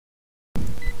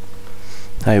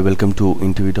Hi, welcome to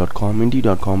interview.com.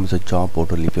 Interview.com is a job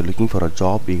portal. If you're looking for a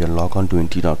job, you can log on to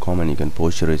interview.com and you can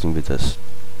post your resume with us.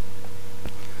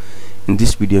 In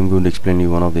this video, I'm going to explain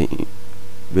you one of the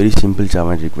very simple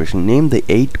Java equation. Name the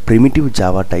 8 primitive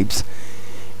Java types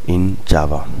in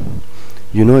Java.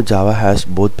 You know Java has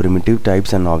both primitive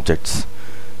types and objects.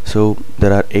 So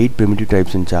there are 8 primitive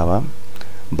types in Java: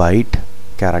 byte,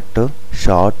 character,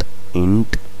 short,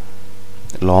 int,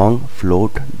 long,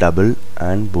 float, double,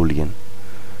 and boolean.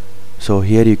 So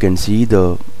here you can see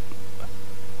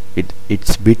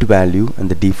its bit value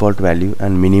and the default value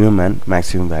and minimum and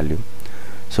maximum value.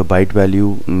 So byte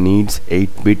value needs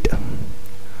 8-bit.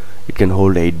 It can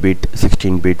hold 8-bit,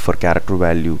 16-bit for character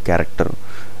value,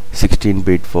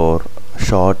 16-bit for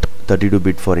short,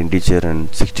 32-bit for integer,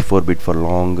 and 64-bit for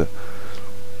long.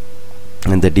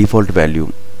 And the default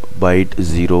value: byte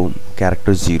 0,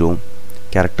 character 0,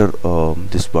 character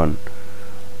this one.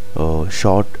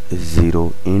 Short is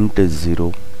 0, int is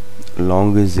 0,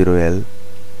 long is 0L,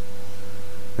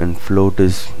 and float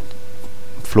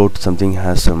something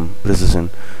has some precision,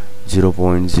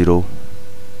 0.0.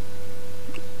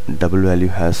 double value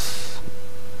has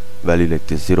value like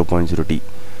this, 0.0t,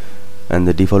 and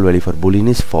the default value for boolean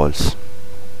is false.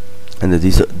 And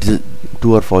these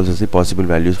two are false as the possible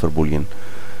values for boolean,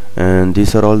 and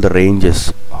these are all the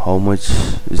ranges, how much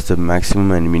is the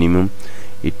maximum and minimum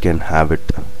it can have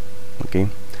it. Okay,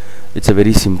 it's a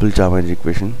very simple Java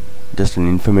equation, just an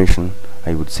information,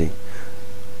 I would say.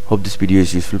 Hope this video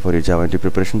is useful for your Java interview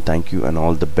preparation. Thank you and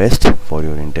all the best for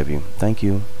your interview. Thank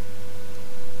you.